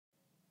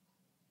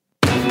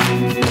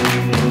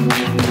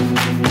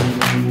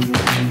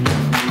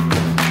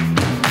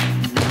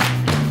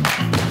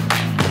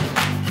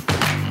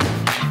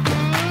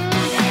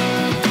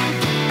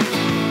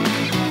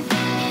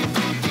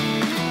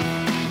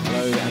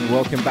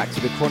Welcome back to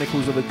the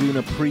Chronicles of a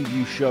Gooner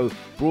preview show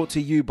brought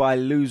to you by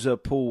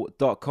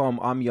loserpool.com.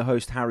 I'm your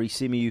host, Harry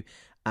Symeou,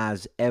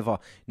 as ever.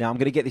 Now, I'm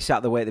going to get this out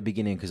of the way at the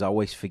beginning because I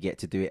always forget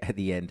to do it at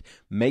the end.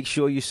 Make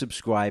sure you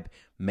subscribe,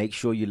 make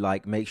sure you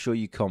like, make sure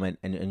you comment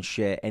and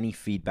share any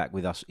feedback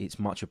with us. It's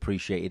much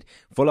appreciated.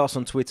 Follow us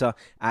on Twitter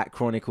at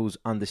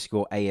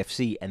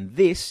Chronicles_AFC. And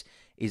this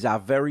is our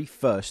very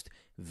first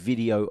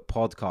video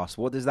podcast.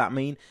 What does that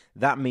mean?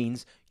 That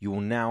means you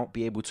will now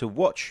be able to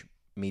watch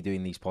me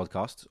doing these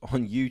podcasts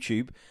on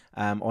YouTube,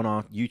 on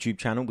our YouTube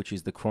channel, which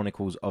is the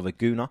Chronicles of a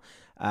Gooner.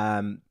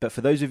 But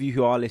for those of you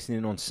who are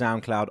listening on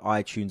SoundCloud,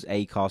 iTunes,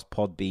 Acast,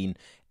 Podbean,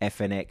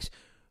 FNX,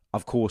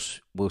 of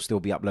course, we'll still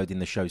be uploading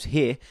the shows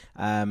here.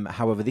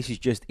 However, this is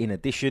just in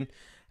addition,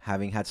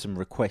 having had some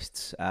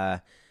requests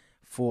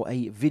for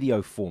a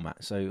video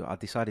format. So I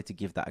decided to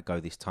give that a go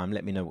this time.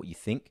 Let me know what you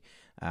think.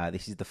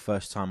 This is the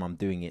first time I'm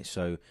doing it,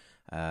 so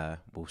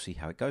we'll see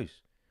how it goes.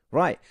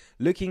 Right,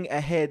 looking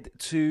ahead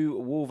to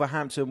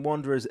Wolverhampton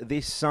Wanderers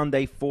this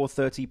Sunday,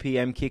 4:30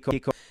 p.m.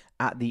 kickoff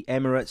at the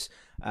Emirates.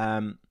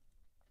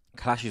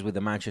 Clashes with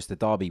the Manchester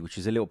Derby, which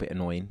is a little bit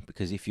annoying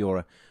because if you're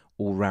an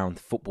all-round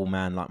football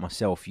man like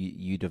myself,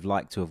 you'd have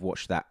liked to have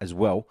watched that as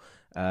well.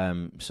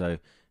 So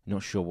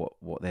not sure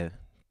what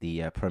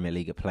the Premier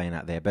League are playing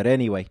at there. But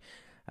anyway,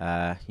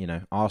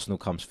 Arsenal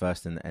comes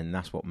first and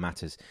that's what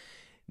matters.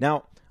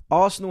 Now,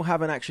 Arsenal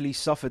haven't actually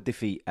suffered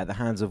defeat at the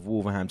hands of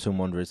Wolverhampton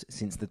Wanderers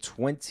since the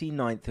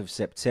 29th of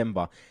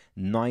September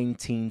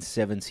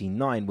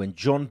 1979 when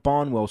John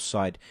Barnwell's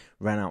side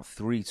ran out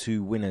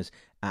 3-2 winners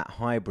at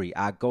Highbury.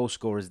 Our goal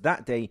scorers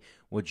that day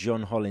were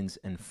John Hollins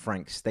and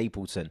Frank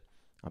Stapleton.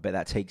 I bet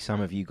that takes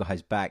some of you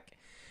guys back.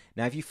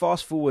 Now, if you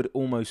fast forward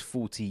almost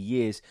 40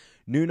 years,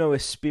 Nuno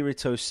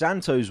Espirito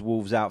Santo's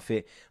Wolves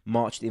outfit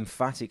marched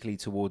emphatically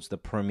towards the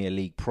Premier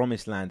League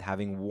promised land,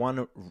 having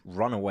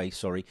run away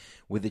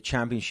with the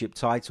championship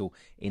title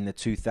in the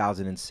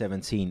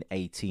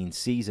 2017-18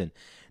 season.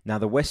 Now,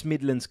 the West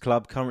Midlands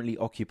club currently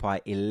occupy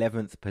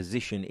 11th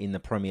position in the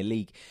Premier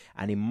League,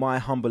 and in my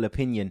humble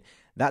opinion,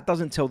 that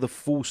doesn't tell the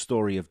full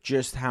story of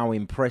just how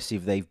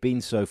impressive they've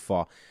been so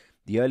far.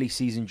 The early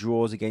season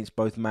draws against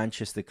both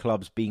Manchester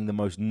clubs being the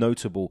most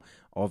notable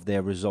of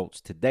their results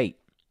to date.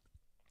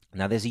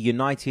 Now, there's a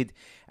united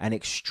and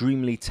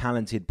extremely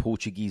talented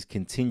Portuguese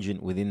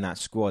contingent within that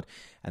squad,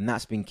 and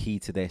that's been key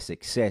to their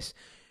success.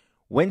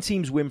 When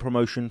teams win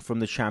promotion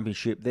from the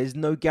Championship, there's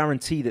no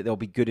guarantee that they'll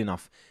be good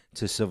enough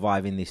to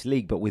survive in this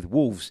league, but with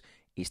Wolves,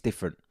 it's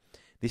different.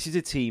 This is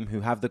a team who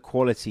have the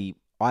quality,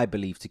 I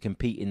believe, to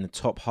compete in the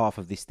top half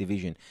of this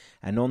division,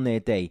 and on their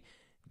day,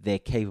 they're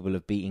capable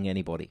of beating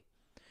anybody.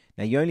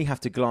 Now, you only have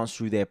to glance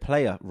through their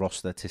player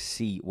roster to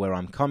see where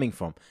I'm coming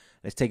from.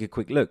 Let's take a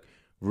quick look.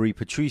 Rui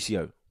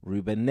Patricio,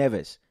 Ruben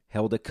Neves,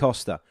 Helder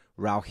Costa,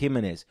 Raul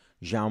Jimenez,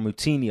 João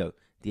Moutinho,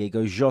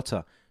 Diego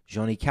Jota,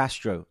 Johnny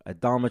Castro,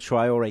 Adama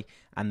Traore,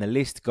 and the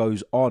list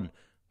goes on.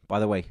 By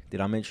the way,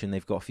 did I mention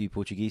they've got a few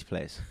Portuguese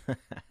players?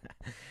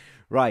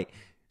 Right,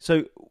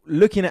 so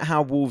looking at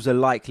how Wolves are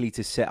likely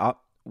to set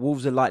up,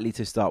 Wolves are likely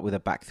to start with a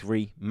back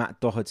three.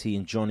 Matt Doherty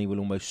and Johnny will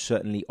almost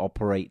certainly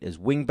operate as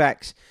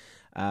wing-backs,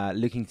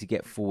 looking to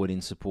get forward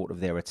in support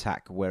of their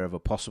attack wherever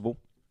possible.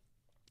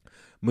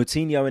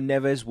 Moutinho and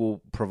Neves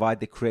will provide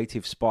the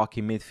creative spark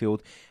in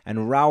midfield, and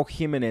Raul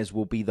Jimenez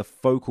will be the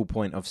focal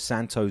point of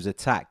Santos'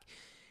 attack.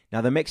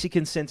 Now, the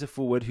Mexican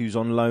centre-forward, who's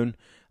on loan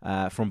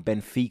from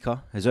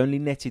Benfica, has only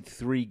netted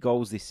 3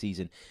 goals this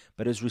season,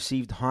 but has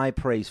received high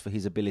praise for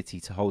his ability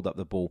to hold up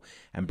the ball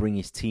and bring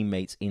his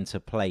teammates into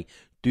play.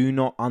 Do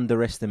not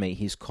underestimate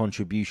his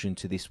contribution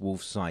to this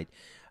Wolves side.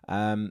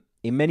 In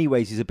many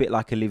ways, he's a bit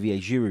like Olivier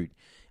Giroud,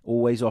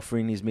 always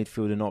offering his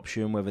midfield an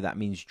option, whether that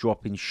means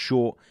dropping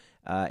short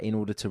in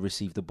order to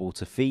receive the ball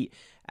to feet,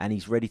 and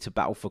he's ready to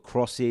battle for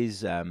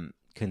crosses,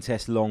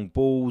 contest long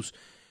balls.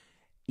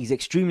 He's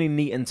extremely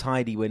neat and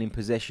tidy when in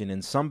possession,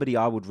 and somebody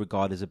I would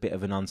regard as a bit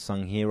of an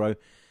unsung hero.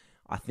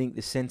 I think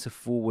the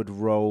centre-forward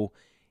role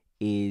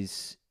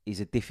is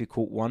a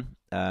difficult one.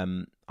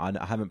 I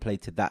haven't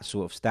played to that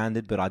sort of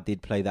standard, but I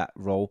did play that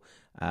role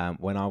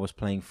when I was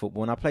playing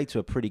football, and I played to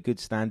a pretty good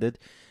standard,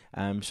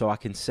 so I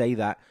can say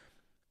that.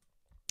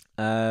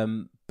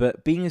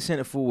 But being a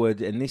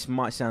centre-forward, and this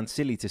might sound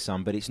silly to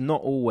some, but it's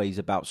not always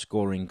about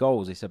scoring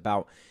goals. It's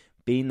about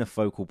being the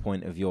focal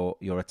point of your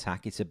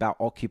attack. It's about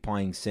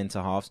occupying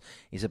centre-halves.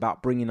 It's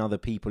about bringing other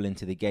people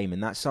into the game.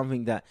 And that's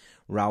something that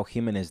Raul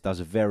Jimenez does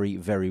very,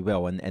 very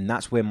well. And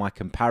that's where my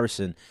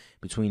comparison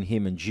between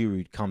him and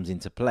Giroud comes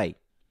into play.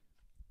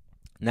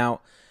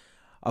 Now,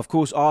 of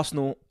course,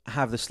 Arsenal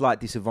have the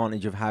slight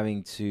disadvantage of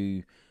having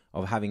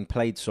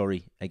played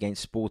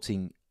against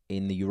Sporting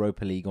in the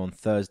Europa League on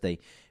Thursday,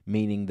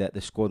 meaning that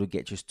the squad will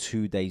get just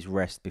 2 days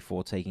rest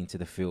before taking to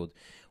the field,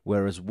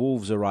 whereas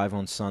Wolves arrive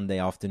on Sunday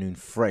afternoon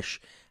fresh,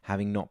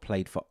 having not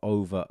played for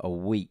over a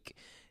week.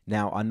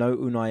 Now, I know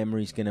Unai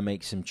Emery's going to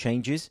make some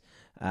changes,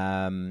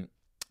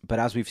 but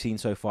as we've seen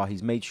so far,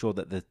 he's made sure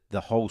that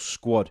the whole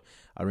squad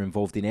are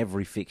involved in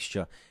every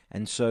fixture.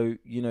 And so,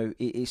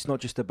 it's not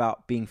just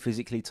about being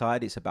physically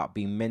tired, it's about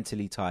being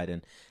mentally tired.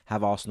 And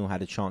have Arsenal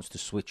had a chance to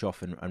switch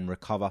off and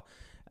recover?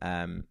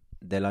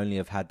 They'll only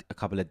have had a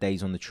couple of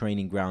days on the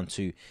training ground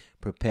to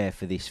prepare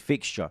for this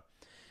fixture.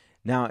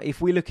 Now,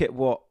 if we look at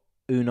what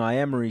Unai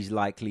Emery's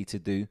likely to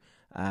do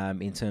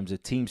in terms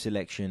of team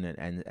selection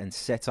and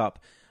setup,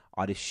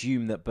 I'd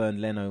assume that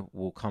Bernd Leno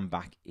will come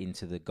back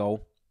into the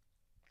goal.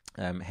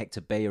 Hector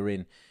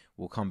Bellerin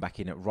will come back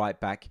in at right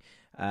back.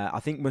 I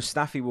think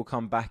Mustafi will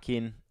come back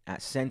in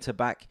at centre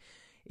back.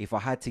 If I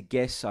had to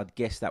guess, I'd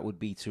guess that would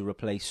be to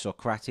replace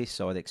Socrates.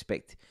 So I'd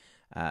expect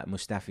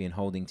Mustafi and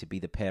Holding to be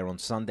the pair on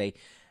Sunday.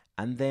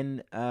 And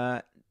then,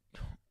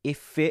 if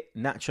fit,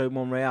 Nacho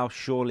Monreal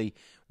surely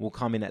will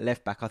come in at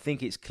left back. I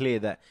think it's clear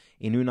that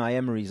in Unai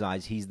Emery's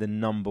eyes, he's the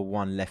number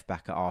one left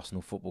back at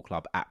Arsenal Football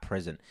Club at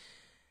present.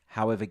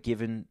 However,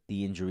 given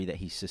the injury that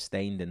he's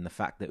sustained and the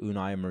fact that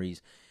Unai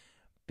Emery's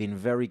been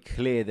very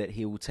clear that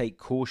he will take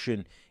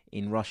caution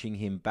in rushing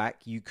him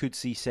back, you could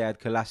see Sead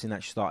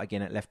Kolasinac start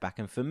again at left back.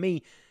 And for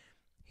me,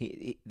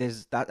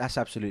 that's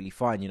absolutely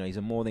fine. He's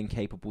a more than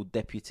capable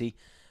deputy.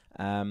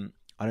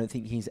 I don't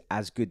think he's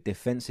as good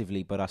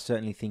defensively, but I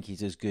certainly think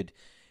he's as good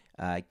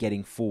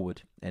getting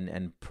forward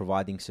and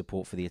providing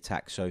support for the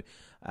attack. So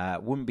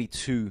wouldn't be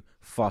too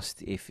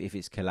fussed if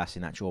it's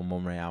Kolasinac or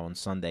Monreal on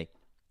Sunday.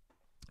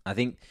 I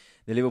think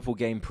the Liverpool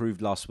game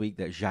proved last week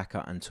that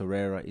Xhaka and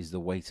Torreira is the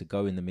way to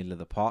go in the middle of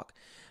the park.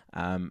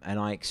 And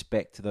I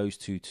expect those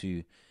two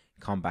to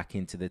come back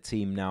into the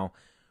team. Now,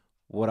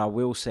 what I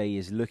will say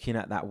is, looking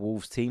at that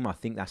Wolves team, I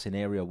think that's an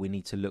area we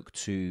need to look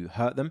to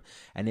hurt them,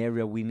 an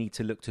area we need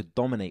to look to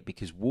dominate,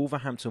 because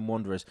Wolverhampton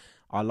Wanderers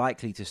are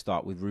likely to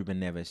start with Ruben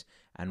Neves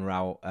and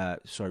João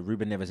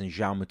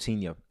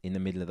Moutinho in the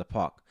middle of the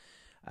park.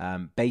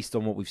 Based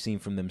on what we've seen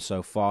from them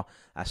so far,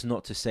 that's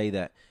not to say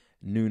that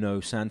Nuno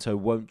Santo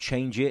won't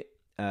change it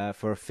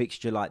for a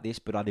fixture like this,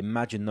 but I'd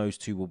imagine those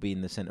two will be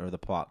in the centre of the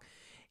park.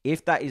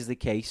 If that is the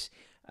case,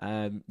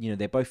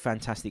 they're both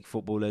fantastic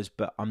footballers,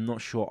 but I'm not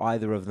sure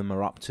either of them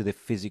are up to the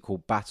physical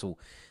battle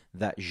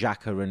that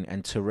Xhaka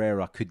and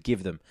Torreira could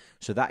give them.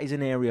 So that is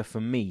an area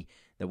for me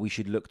that we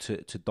should look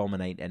to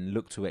dominate and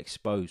look to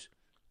expose.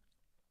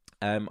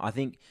 I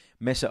think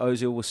Mesut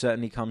Ozil will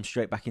certainly come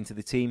straight back into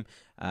the team.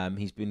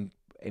 He's been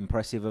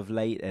impressive of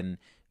late, and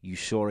you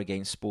saw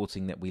against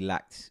Sporting that we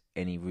lacked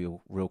any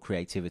real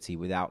creativity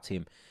without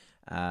him.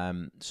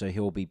 So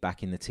he'll be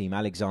back in the team.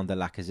 Alexander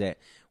Lacazette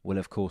will,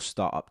 of course,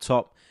 start up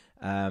top.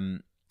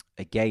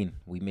 Again,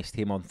 we missed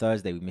him on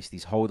Thursday. We missed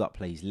his hold-up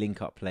play, his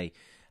link-up play.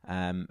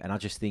 And I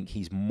just think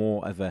he's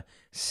more of a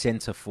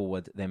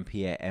centre-forward than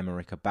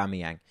Pierre-Emerick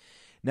Aubameyang.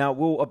 Now,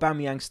 will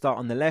Aubameyang start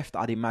on the left?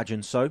 I'd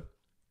imagine so.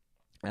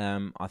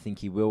 I think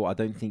he will. I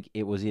don't think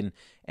it was in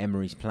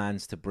Emery's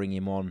plans to bring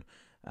him on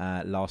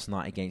last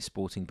night against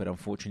Sporting, but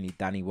unfortunately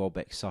Danny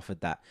Welbeck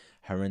suffered that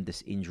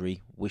horrendous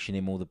injury. Wishing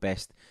him all the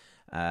best.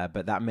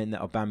 But that meant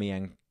that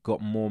Aubameyang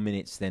got more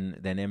minutes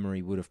than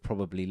Emery would have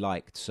probably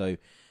liked. So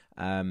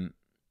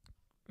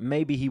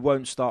maybe he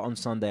won't start on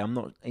Sunday. I'm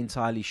not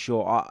entirely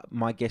sure.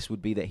 My guess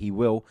would be that he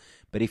will,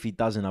 but if he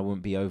doesn't, I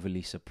wouldn't be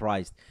overly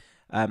surprised.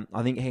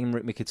 I think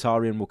Henrik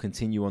Mkhitaryan will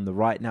continue on the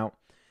right. Now,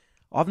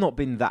 I've not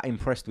been that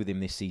impressed with him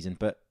this season,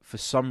 but for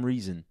some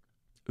reason,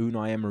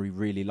 Unai Emery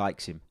really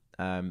likes him.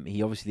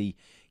 He obviously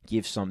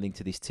gives something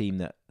to this team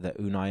that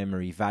Unai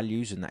Emery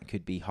values, and that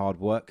could be hard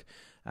work.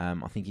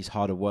 I think he's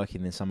harder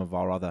working than some of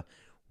our other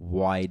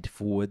wide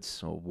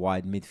forwards or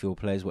wide midfield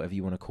players, whatever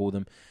you want to call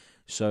them.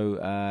 So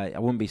I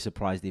wouldn't be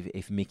surprised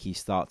if Mickey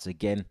starts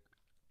again.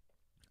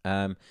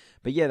 But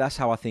yeah, that's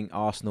how I think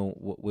Arsenal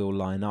will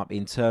line up.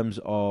 In terms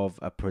of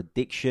a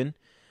prediction,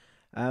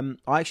 I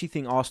actually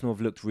think Arsenal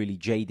have looked really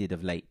jaded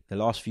of late. The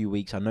last few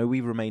weeks, I know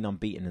we remain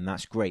unbeaten, and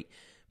that's great,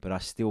 but I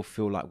still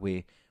feel like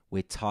we're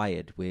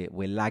tired.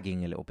 We're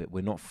lagging a little bit.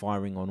 We're not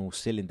firing on all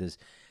cylinders.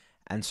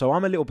 And so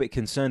I'm a little bit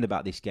concerned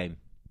about this game.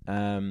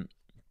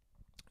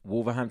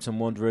 Wolverhampton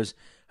Wanderers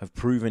have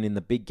proven in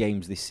the big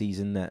games this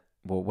season that,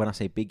 well, when I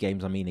say big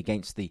games, I mean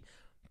against the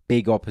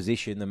big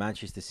opposition, the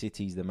Manchester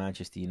Cities, the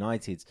Manchester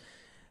Uniteds,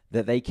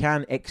 that they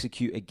can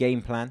execute a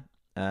game plan.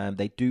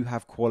 They do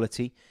have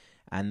quality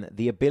and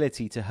the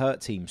ability to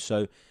hurt teams.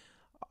 So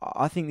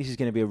I think this is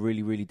going to be a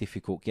really, really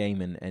difficult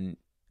game. And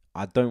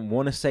I don't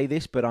want to say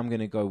this, but I'm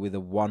going to go with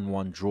a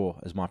 1-1 draw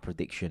as my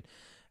prediction.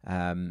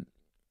 I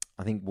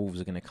think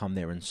Wolves are going to come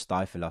there and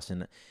stifle us.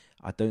 And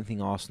I don't think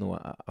Arsenal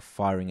are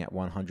firing at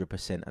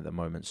 100% at the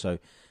moment. So,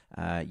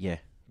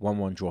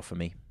 1-1 draw for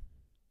me.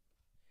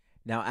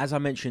 Now, as I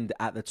mentioned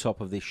at the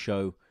top of this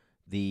show,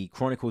 the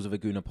Chronicles of a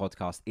Gooner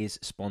podcast is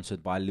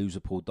sponsored by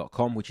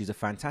Loserpool.com, which is a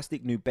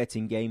fantastic new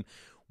betting game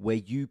where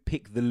you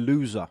pick the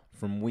loser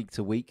from week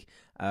to week.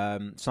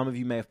 Some of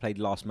you may have played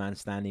Last Man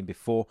Standing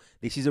before.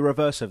 This is a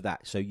reverse of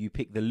that. So you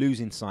pick the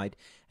losing side,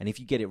 and if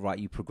you get it right,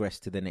 you progress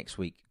to the next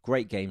week.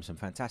 Great game, some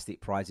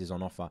fantastic prizes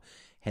on offer.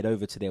 Head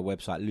over to their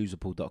website,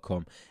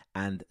 Loserpool.com,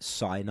 and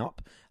sign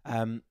up.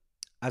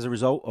 As a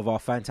result of our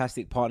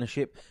fantastic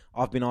partnership,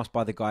 I've been asked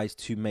by the guys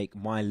to make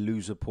my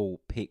loser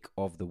pool pick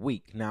of the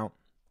week. Now,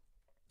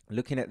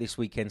 looking at this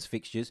weekend's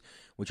fixtures,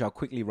 which I'll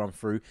quickly run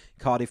through: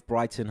 Cardiff,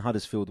 Brighton,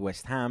 Huddersfield,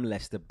 West Ham,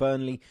 Leicester,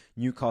 Burnley,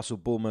 Newcastle,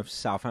 Bournemouth,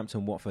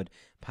 Southampton, Watford,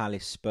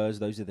 Palace, Spurs.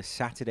 Those are the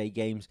Saturday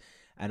games.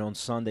 And on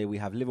Sunday, we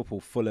have Liverpool,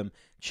 Fulham,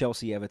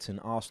 Chelsea, Everton,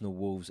 Arsenal,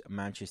 Wolves,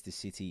 Manchester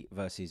City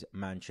versus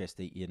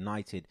Manchester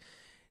United.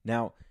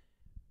 Now,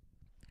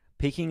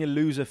 picking a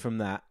loser from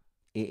that,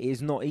 it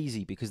is not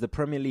easy because the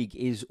Premier League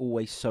is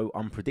always so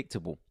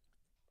unpredictable.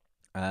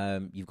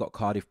 You've got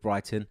Cardiff,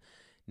 Brighton.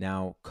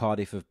 Now,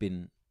 Cardiff have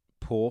been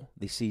poor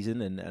this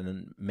season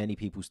and many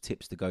people's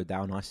tips to go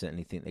down. I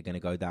certainly think they're going to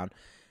go down.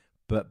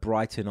 But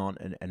Brighton aren't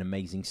an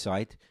amazing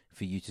side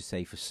for you to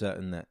say for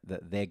certain that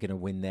they're going to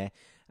win there.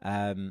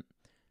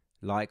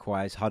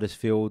 Likewise,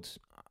 Huddersfield,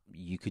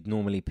 you could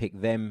normally pick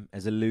them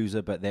as a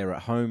loser, but they're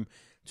at home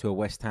to a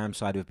West Ham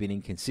side who have been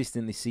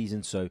inconsistent this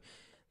season. So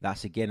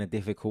that's, again, a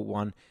difficult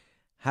one.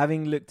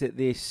 Having looked at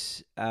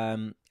this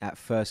at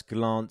first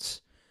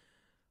glance,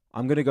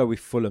 I'm going to go with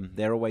Fulham.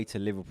 They're away to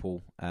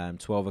Liverpool,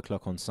 12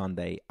 o'clock on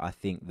Sunday. I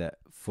think that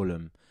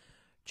Fulham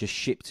just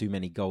ship too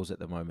many goals at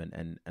the moment,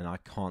 and I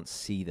can't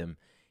see them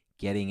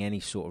getting any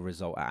sort of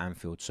result at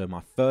Anfield. So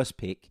my first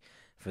pick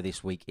for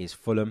this week is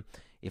Fulham.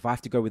 If I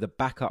have to go with a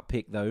backup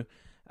pick, though,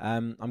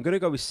 I'm going to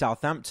go with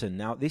Southampton.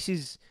 Now,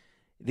 this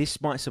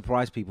might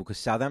surprise people because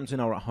Southampton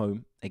are at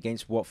home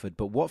against Watford,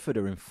 but Watford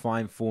are in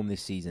fine form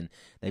this season.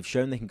 They've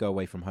shown they can go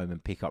away from home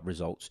and pick up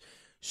results.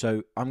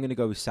 So I'm going to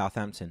go with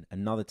Southampton,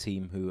 another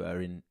team who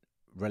are in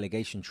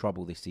relegation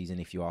trouble this season,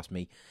 if you ask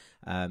me.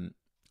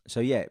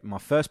 So yeah, my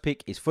first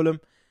pick is Fulham.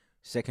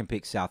 Second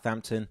pick,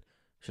 Southampton.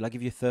 Shall I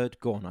give you a third?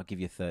 Go on, I'll give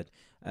you a third.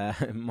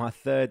 My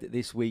third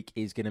this week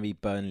is going to be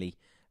Burnley,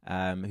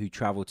 who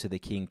travel to the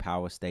King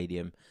Power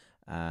Stadium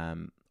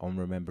on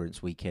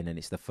Remembrance Weekend, and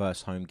it's the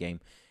first home game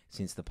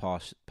since the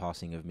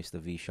passing of Mr.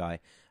 Vichai,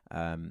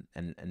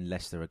 and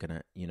Leicester are going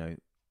to,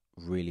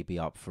 really be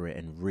up for it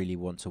and really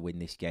want to win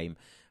this game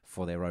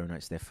for their own.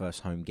 It's their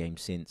first home game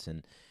since,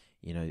 and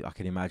I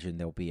can imagine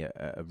there'll be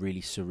a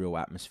really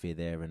surreal atmosphere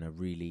there and a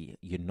really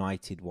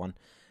united one.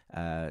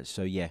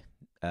 So yeah,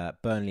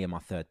 Burnley are my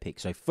third pick.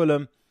 So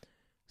Fulham,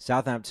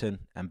 Southampton,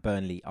 and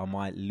Burnley are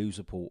my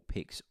loser pool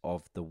picks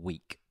of the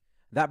week.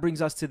 That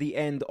brings us to the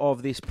end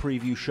of this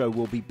preview show.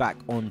 We'll be back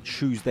on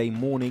Tuesday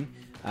morning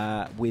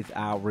with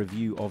our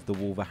review of the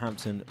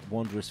Wolverhampton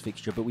Wanderers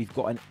fixture. But we've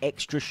got an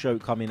extra show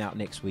coming out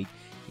next week.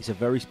 It's a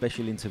very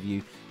special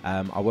interview.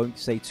 I won't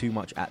say too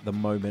much at the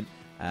moment,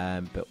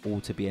 but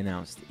all to be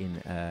announced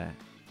in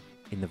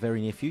the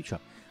very near future.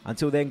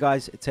 Until then,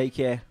 guys, take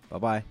care.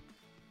 Bye-bye.